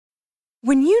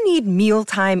When you need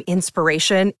mealtime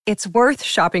inspiration, it's worth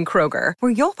shopping Kroger,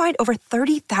 where you'll find over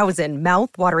 30,000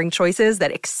 mouth-watering choices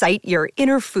that excite your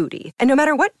inner foodie. And no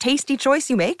matter what tasty choice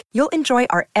you make, you'll enjoy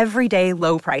our everyday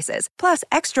low prices, plus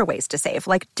extra ways to save,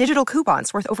 like digital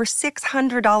coupons worth over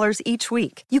 $600 each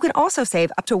week. You can also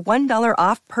save up to $1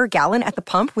 off per gallon at the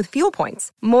pump with fuel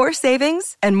points. More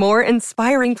savings and more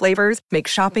inspiring flavors make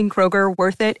shopping Kroger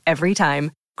worth it every time.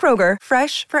 Kroger,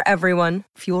 fresh for everyone.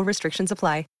 Fuel restrictions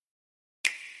apply.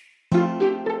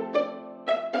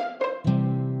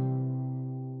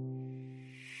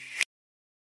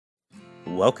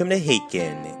 Welcome to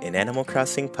Haken, an Animal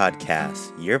Crossing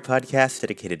podcast, your podcast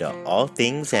dedicated to all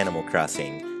things Animal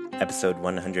Crossing. Episode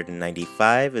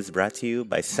 195 is brought to you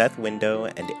by Seth Window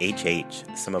and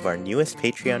HH, some of our newest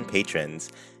Patreon patrons.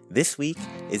 This week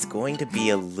is going to be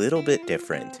a little bit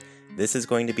different. This is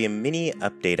going to be a mini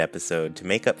update episode to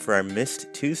make up for our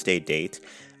missed Tuesday date.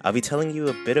 I'll be telling you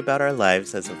a bit about our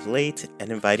lives as of late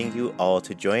and inviting you all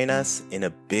to join us in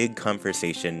a big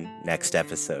conversation next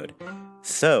episode.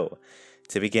 So,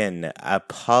 to begin,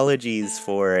 apologies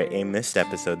for a missed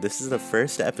episode. This is the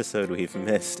first episode we've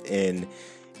missed in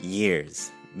years.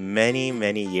 Many,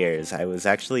 many years. I was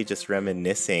actually just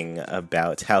reminiscing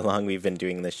about how long we've been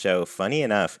doing the show. Funny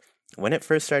enough, when it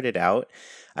first started out,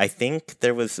 I think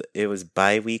it was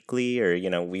bi-weekly,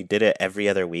 or, we did it every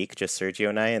other week, just Sergio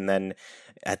and I, and then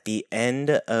at the end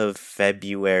of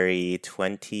February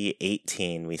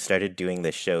 2018, we started doing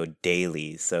the show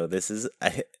daily. So this is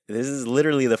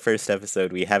literally the first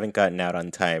episode we haven't gotten out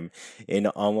on time in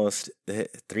almost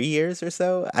 3 years or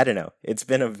so. I don't know. It's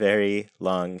been a very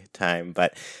long time.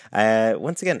 But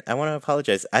once again, I want to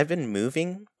apologize. I've been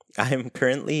moving. I'm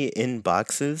currently in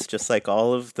boxes, just like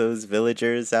all of those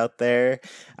villagers out there.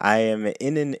 I am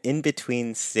in an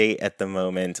in-between state at the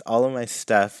moment. All of my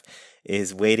stuff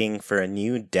is waiting for a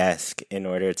new desk in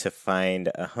order to find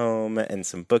a home and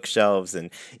some bookshelves. And,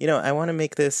 I want to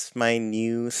make this my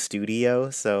new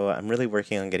studio, so I'm really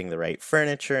working on getting the right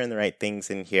furniture and the right things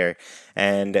in here.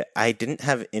 And I didn't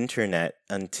have internet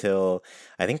until,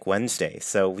 I think, Wednesday.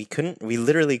 So we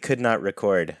literally could not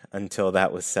record until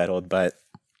that was settled. But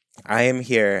I am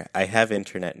here. I have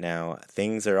internet now.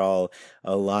 Things are all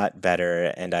a lot better,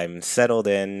 and I'm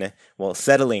settling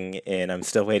in. I'm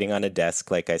still waiting on a desk,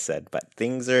 like I said, but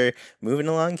things are moving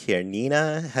along here.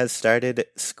 Nina has started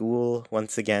school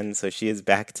once again, so she is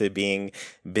back to being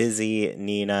busy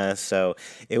Nina. So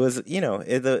it was,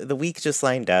 the week just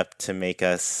lined up to make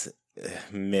us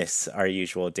miss our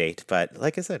usual date, but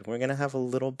like I said, we're gonna have a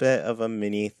little bit of a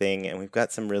mini thing, and we've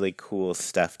got some really cool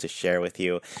stuff to share with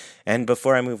you. And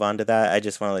before I move on to that, I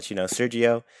just want to let you know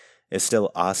Sergio is still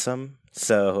awesome,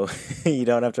 so you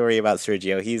don't have to worry about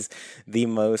Sergio. He's the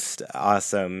most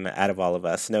awesome out of all of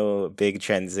us. No big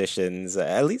transitions,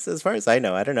 at least as far as I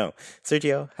know. I don't know.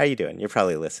 Sergio, how you doing? You're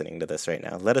probably listening to this right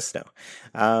now. Let us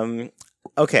know.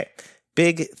 Okay.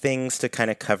 Big things to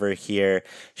kind of cover here.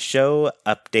 Show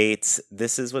updates.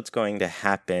 This is what's going to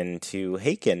happen to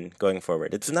Haken going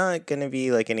forward. It's not going to be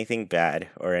like anything bad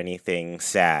or anything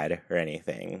sad or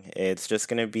anything. It's just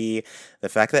going to be the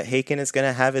fact that Haken is going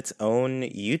to have its own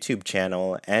YouTube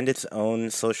channel and its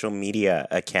own social media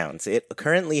accounts. It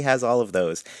currently has all of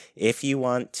those. If you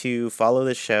want to follow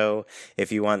the show,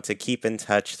 if you want to keep in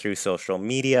touch through social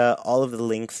media, all of the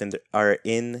links are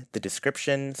in the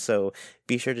description. So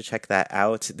be sure to check that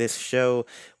out. This show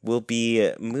will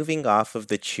be moving off of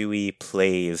the Chewy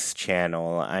Plays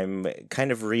channel. I'm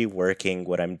kind of reworking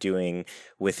what I'm doing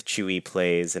with Chewy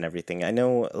Plays and everything. I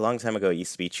know a long time ago it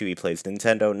used to be Chewy Plays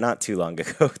Nintendo, not too long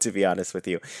ago, to be honest with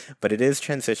you. But it is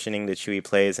transitioning to Chewy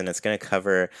Plays, and it's going to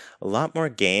cover a lot more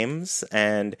games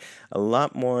and a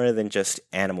lot more than just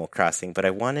Animal Crossing. But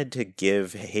I wanted to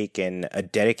give Haken a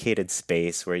dedicated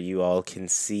space where you all can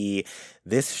see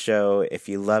this show. If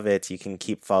you love it, you can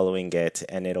keep following it,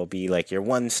 and it'll be like your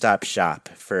one-stop shop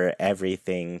for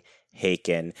everything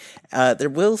Haken. There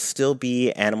will still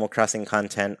be Animal Crossing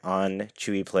content on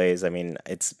Chewy Plays. I mean,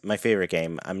 it's my favorite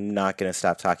game. I'm not going to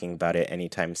stop talking about it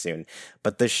anytime soon.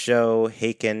 But the show,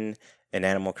 Haken, an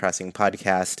Animal Crossing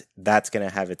podcast, that's going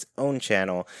to have its own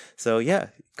channel. So yeah,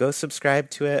 go subscribe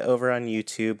to it over on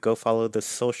YouTube. Go follow the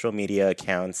social media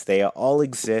accounts. They all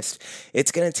exist.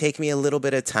 It's going to take me a little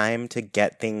bit of time to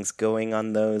get things going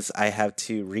on those. I have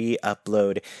to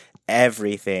re-upload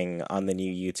everything on the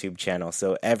new YouTube channel.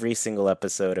 So every single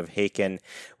episode of Haken,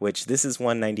 which this is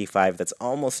 195, that's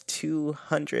almost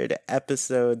 200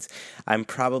 episodes. I'm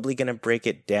probably going to break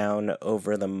it down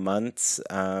over the months,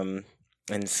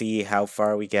 and see how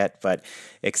far we get, but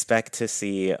expect to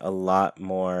see a lot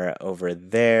more over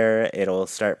there. It'll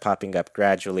start popping up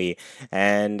gradually.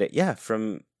 And yeah,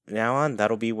 from now on,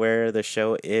 that'll be where the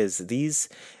show is. These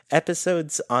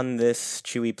episodes on this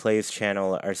Chewy Plays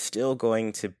channel are still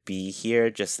going to be here,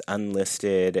 just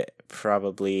unlisted,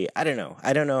 probably. I don't know.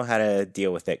 I don't know how to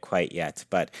deal with it quite yet,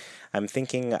 but I'm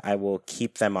thinking I will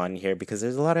keep them on here because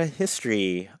there's a lot of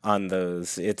history on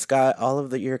those. It's got all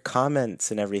of your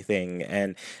comments and everything,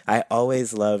 and I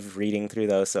always love reading through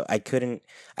those, so I couldn't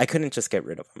just get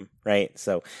rid of them, right?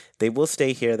 So they will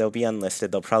stay here. They'll be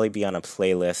unlisted. They'll probably be on a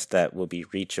playlist that will be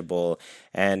reachable,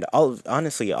 and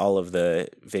honestly, all of the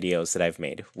videos that I've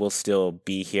made will still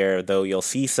be here, though you'll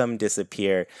see some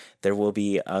disappear. There will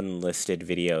be unlisted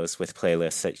videos with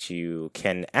playlists that you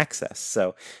can access.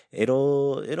 So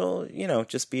it'll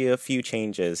just be a few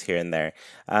changes here and there.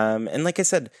 And like I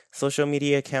said, social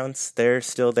media accounts, they're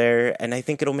still there, and I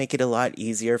think it'll make it a lot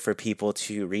easier for people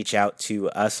to reach out to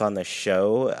us on the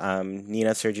show.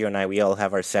 Nina, Sergio, and I, we all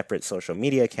have our separate social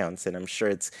media accounts, and I'm sure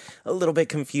it's a little bit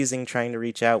confusing trying to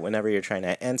reach out whenever you're trying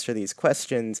to answer these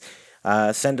questions.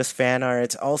 Send us fan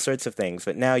art, all sorts of things.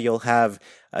 But now you'll have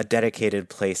a dedicated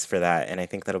place for that, and I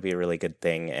think that'll be a really good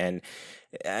thing. And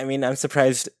I mean, I'm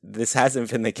surprised this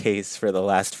hasn't been the case for the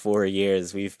last 4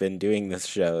 years we've been doing this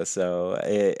show. So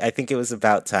I think it was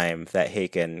about time that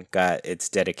Haken got its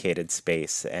dedicated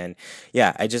space. And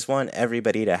yeah, I just want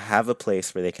everybody to have a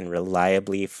place where they can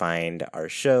reliably find our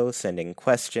show, sending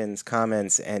questions,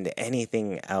 comments, and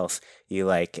anything else you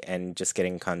like, and just get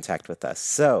in contact with us.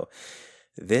 So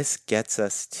this gets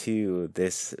us to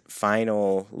this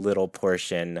final little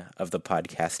portion of the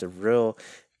podcast, a real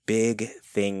big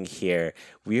thing here.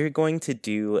 We're going to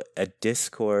do a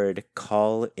Discord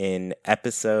call-in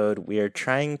episode. We are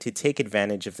trying to take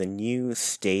advantage of the new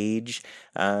stage,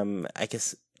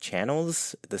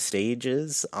 channels, the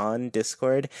stages on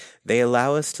Discord. They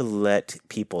allow us to let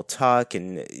people talk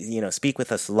and, speak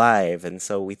with us live. And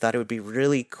so we thought it would be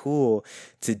really cool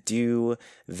to do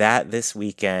that this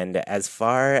weekend. As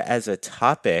far as a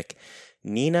topic,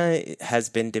 Nina has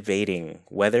been debating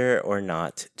whether or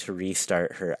not to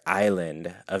restart her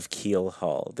island of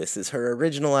Keelhaul. This is her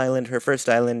original island, her first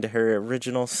island, her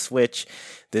original Switch.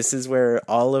 This is where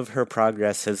all of her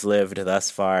progress has lived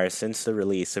thus far since the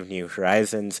release of New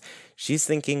Horizons. She's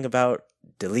thinking about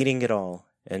deleting it all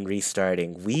and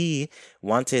restarting. We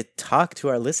want to talk to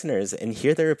our listeners and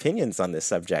hear their opinions on this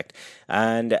subject.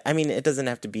 And I mean, it doesn't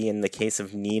have to be in the case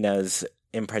of Nina's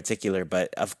in particular,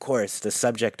 but of course, the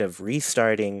subject of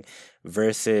restarting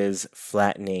versus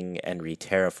flattening and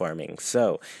re-terraforming.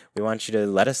 So we want you to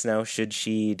let us know, should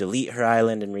she delete her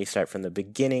island and restart from the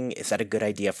beginning? Is that a good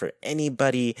idea for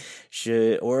anybody?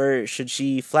 Or should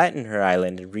she flatten her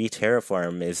island and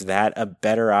re-terraform? Is that a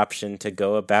better option to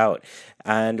go about?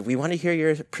 And we want to hear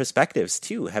your perspectives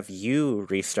too. Have you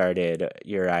restarted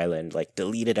your island, like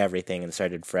deleted everything and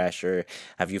started fresh, or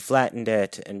have you flattened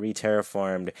it and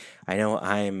re-terraformed? I know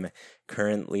I'm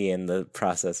currently in the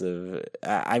process of,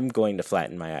 I'm going to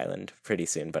flatten my island pretty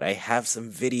soon, but I have some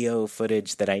video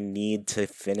footage that I need to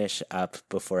finish up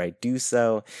before I do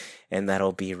so, and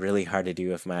that'll be really hard to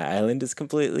do if my island is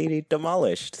completely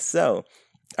demolished. So,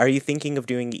 are you thinking of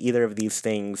doing either of these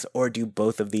things, or do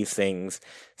both of these things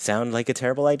sound like a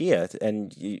terrible idea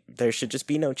and there should just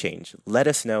be no change? Let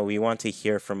us know. We want to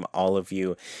hear from all of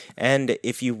you. And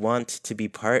if you want to be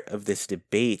part of this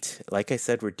debate, like I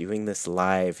said, we're doing this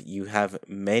live. You have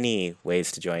many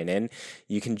ways to join in.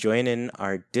 You can join in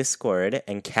our Discord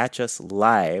and catch us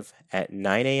live at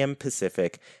 9 a.m.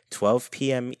 Pacific, 12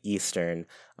 p.m. Eastern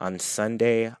on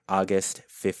Sunday, August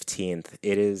 15th.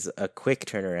 It is a quick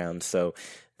turnaround, so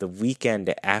the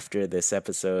weekend after this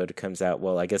episode comes out,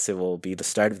 well, I guess it will be the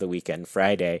start of the weekend,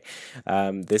 Friday.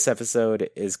 This episode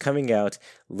is coming out.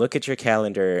 Look at your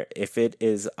calendar. If it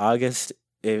is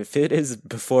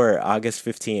before August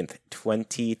 15th,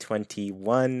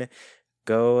 2021,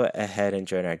 go ahead and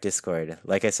join our Discord.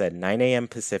 Like I said, 9 a.m.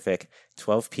 Pacific,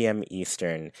 12 p.m.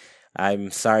 Eastern.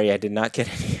 I'm sorry I did not get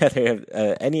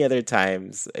any other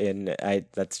times, and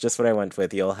that's just what I went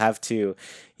with. You'll have to,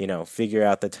 figure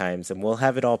out the times, and we'll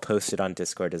have it all posted on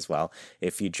Discord as well.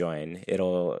 If you join,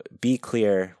 it'll be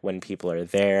clear when people are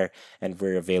there and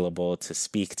we're available to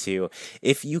speak to.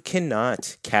 If you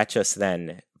cannot catch us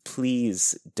then,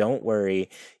 please don't worry.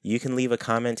 You can leave a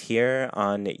comment here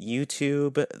on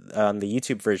YouTube, on the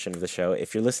YouTube version of the show.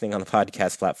 If you're listening on the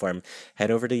podcast platform,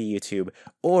 head over to YouTube,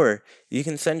 or you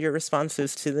can send your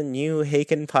responses to the new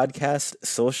Haken Podcast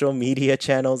social media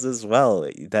channels as well.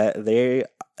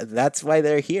 That's why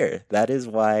they're here. That is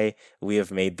why we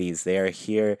have made these. They are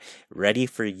here ready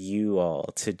for you all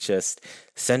to just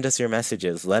send us your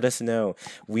messages. Let us know.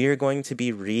 We are going to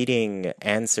be reading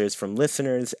answers from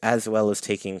listeners as well as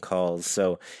taking calls.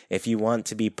 So if you want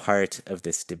to be part of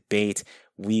this debate,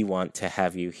 we want to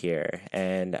have you here.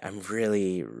 And I'm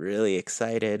really, really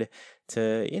excited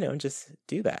to, just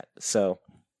do that. So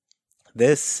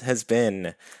this has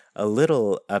been a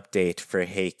little update for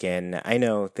Haken. I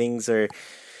know things are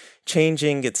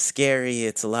changing, it's scary,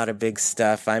 it's a lot of big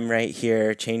stuff. I'm right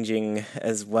here changing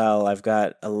as well. I've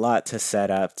got a lot to set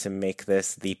up to make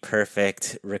this the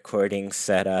perfect recording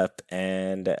setup,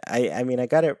 and I mean I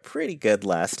got it pretty good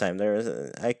last time.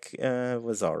 I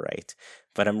was all right.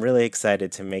 But I'm really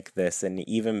excited to make this an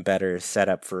even better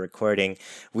setup for recording.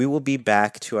 We will be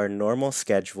back to our normal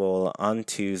schedule on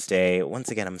Tuesday.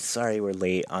 Once again, I'm sorry we're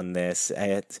late on this.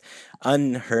 It's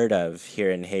unheard of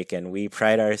here in Haken. We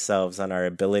pride ourselves on our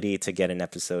ability to get an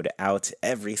episode out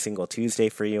every single Tuesday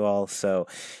for you all. So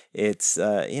it's,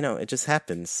 it just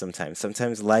happens sometimes.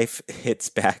 Sometimes life hits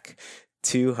back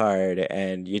too hard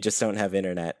and you just don't have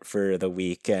internet for the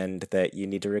weekend that you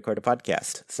need to record a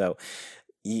podcast. So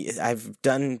I've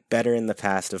done better in the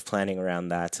past of planning around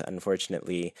that.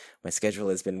 Unfortunately, my schedule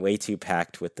has been way too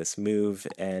packed with this move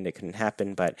and it couldn't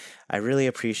happen, but I really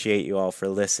appreciate you all for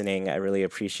listening. I really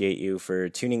appreciate you for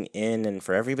tuning in and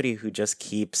for everybody who just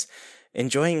keeps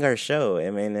enjoying our show.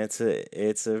 I mean, it's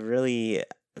a really,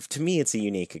 to me, it's a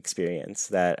unique experience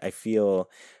that I feel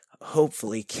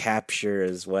hopefully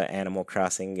captures what Animal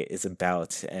Crossing is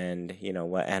about and,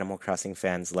 what Animal Crossing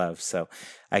fans love. So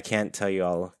I can't tell you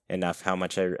all enough how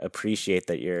much I appreciate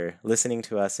that you're listening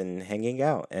to us and hanging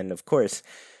out. And of course,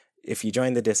 if you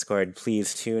join the Discord,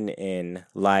 please tune in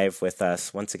live with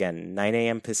us. Once again, 9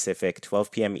 a.m. Pacific, 12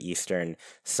 p.m. Eastern,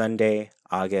 Sunday,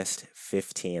 August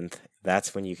 15th.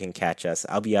 That's when you can catch us.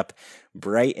 I'll be up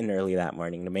bright and early that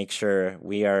morning to make sure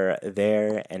we are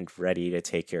there and ready to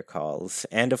take your calls.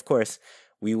 And of course,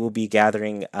 we will be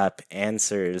gathering up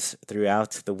answers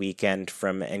throughout the weekend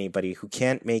from anybody who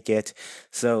can't make it.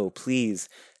 So please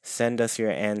send us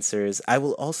your answers. I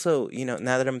will also,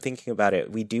 now that I'm thinking about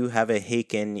it, we do have a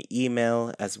Haken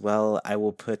email as well. I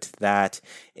will put that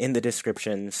in the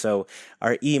description. So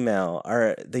our email,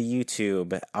 the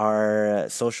YouTube, our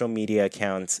social media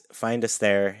accounts, find us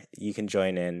there. You can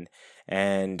join in.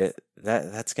 And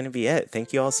that's going to be it.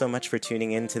 Thank you all so much for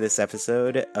tuning in to this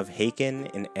episode of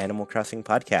Haken, an Animal Crossing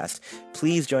podcast.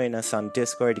 Please join us on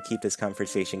Discord to keep this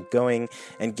conversation going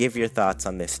and give your thoughts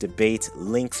on this debate.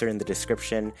 Links are in the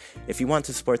description. If you want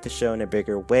to support the show in a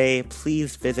bigger way,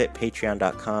 please visit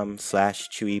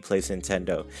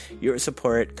patreon.com/ChewiePlaysNintendo. Your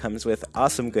support comes with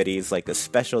awesome goodies like a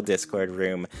special Discord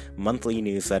room, monthly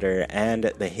newsletter, and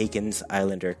the Haken's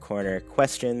Islander Corner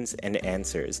questions and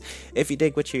answers. If you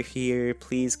dig what you hear,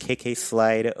 please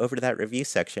slide over to that review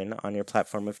section on your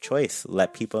platform of choice.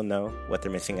 Let people know what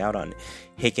they're missing out on.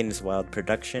 Haken's Wild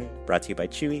production, brought to you by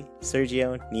Chewie,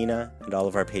 Sergio, Nina, and all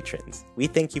of our patrons. We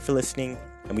thank you for listening,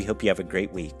 and we hope you have a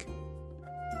great week.